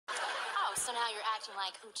Oh, so now you're acting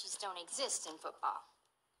like hoochies don't exist in football.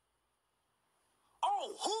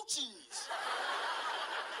 Oh, hoochies!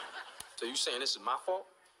 So you saying this is my fault?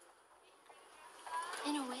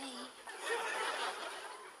 In a way.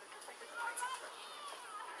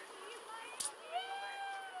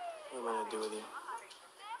 What am I gonna do with you?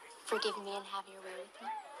 Forgive me and have your way with me.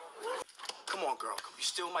 Come on, girl. You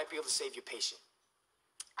still might be able to save your patient.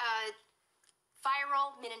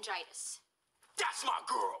 Viral meningitis. That's my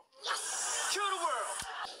girl! Yes! Cure the world!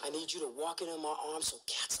 I need you to walk it in my arms so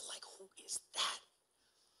cats are like, who is that?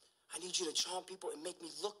 I need you to charm people and make me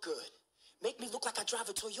look good. Make me look like I drive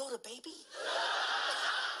a Toyota, baby.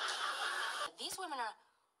 These women are...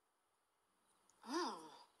 Huh?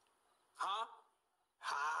 Ha!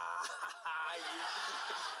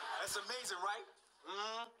 That's amazing, right?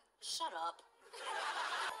 Shut up.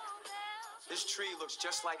 This tree looks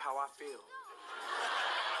just like how I feel.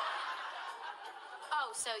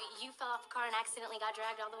 Oh, so you fell off a car and accidentally got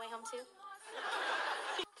dragged all the way home, too?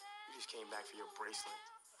 You just came back for your bracelet.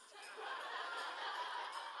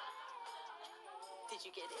 Did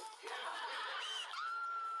you get it?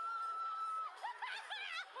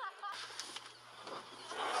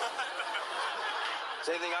 Is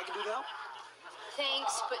there anything I can do to help?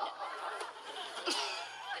 Thanks, but no.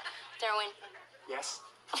 Derwin. Yes?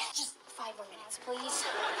 Just 5 more minutes, please.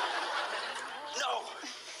 No!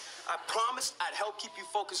 I promised I'd help keep you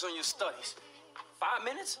focused on your studies. 5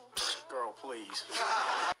 minutes? Girl, please.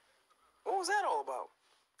 What was that all about?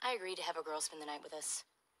 I agreed to have a girl spend the night with us.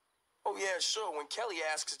 Oh, yeah, sure. When Kelly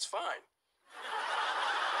asks, it's fine.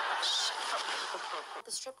 At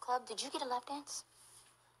the strip club, did you get a lap dance?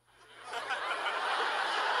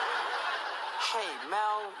 Hey,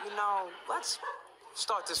 Mel, you know, let's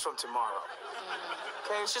start this from tomorrow.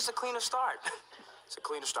 Okay, it's just a cleaner start. It's a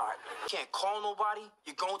cleaner start. You can't call nobody.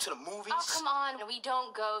 You're going to the movies. Oh, come on. We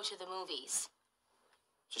don't go to the movies.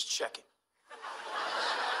 Just checking.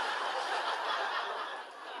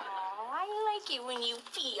 Oh, I like it when you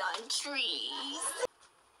pee on trees.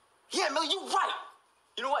 Yeah, Mel, you're right.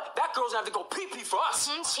 You know what? That girl's gonna have to go pee-pee for us.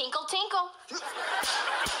 Tinkle, tinkle.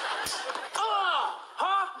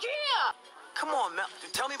 Huh? Yeah. Come on, Mel.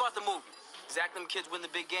 Tell me about the movie. Zach, them kids win the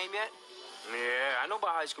big game yet? Yeah, I know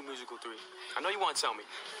about High School Musical 3. I know you want to tell me.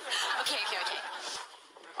 Okay.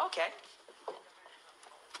 Okay.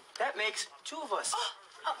 That makes 2 of us.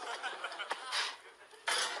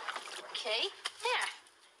 Okay, there.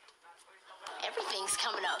 Everything's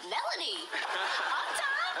coming up. Melanie. On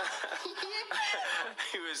time.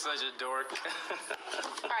 He was such a dork.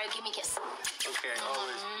 All right, give me a kiss. Okay,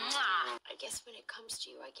 always. I guess when it comes to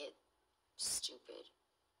you, I get stupid.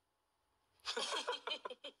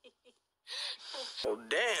 Oh,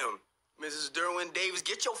 damn. Mrs. Derwin Davis,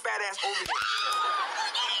 get your fat ass over here.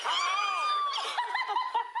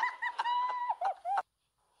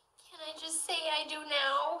 Can I just say I do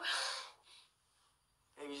now?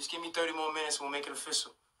 Hey, just give me 30 more minutes and we'll make it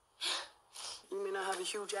official. You may not have a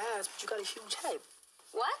huge ass, but you got a huge head.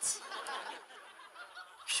 What?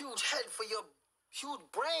 Huge head for your huge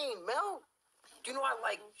brain, Mel. Do you know I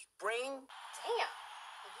like brain? Damn.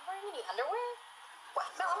 Are you wearing any underwear? What?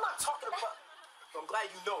 Mel, I'm not talking about... I'm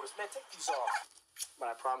glad you noticed. Man, take these off.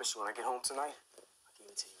 But I promise you, when I get home tonight, I'll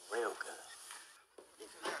give it to you real good.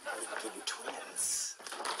 I'll give you twins.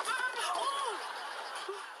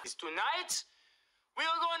 Tonight, we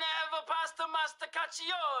are going to have a pasta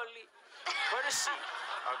mastacaccioli. Courtesy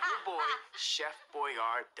of your boy, Chef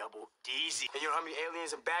Boyard Double DZ. And you know how many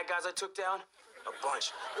aliens and bad guys I took down? A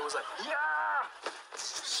bunch. It was like, yeah!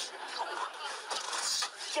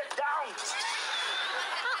 Get down!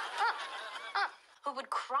 Who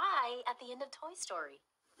would cry at the end of Toy Story?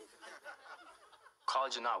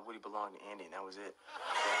 College or not, Woody belonged to Andy, and that was it.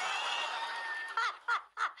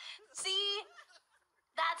 See?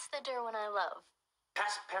 That's the Derwin I love.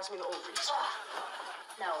 Pass me the ovaries.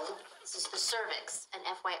 No, this is the cervix. And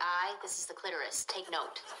FYI, this is the clitoris. Take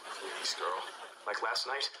note. Please, girl. Like last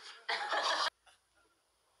night?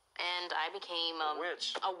 And I became A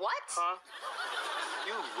witch. A what? Huh?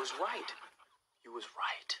 You was right. You was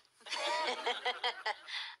right.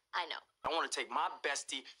 I know. I want to take my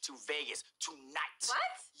bestie to Vegas tonight.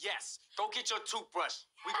 What? Yes. Go get your toothbrush.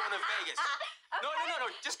 We going to Vegas. Okay. No.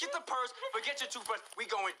 Just get the purse. Forget your toothbrush. We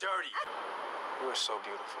going dirty. You are so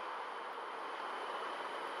beautiful.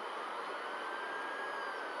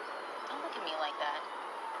 Don't look at me like that.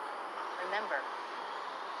 Remember,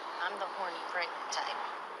 I'm the horny pregnant type.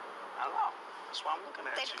 I know. That's why I'm looking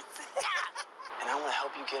at you. And I want to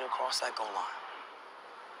help you get across that goal line.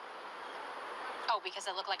 Oh, because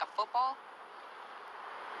I look like a football?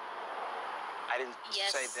 I didn't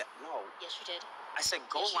Yes. say that. No. Yes, you did. I said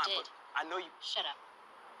goal Yes, you line, did. but I know you. Shut up.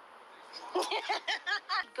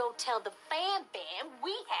 Go tell the fan band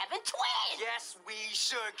we having twins. Yes, we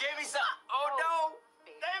should. Give me some. Oh, no.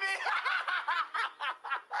 Baby.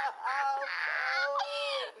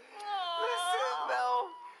 Listen,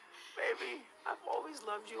 Mel. Baby, I've always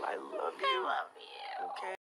loved you. I love you. I love you. Okay?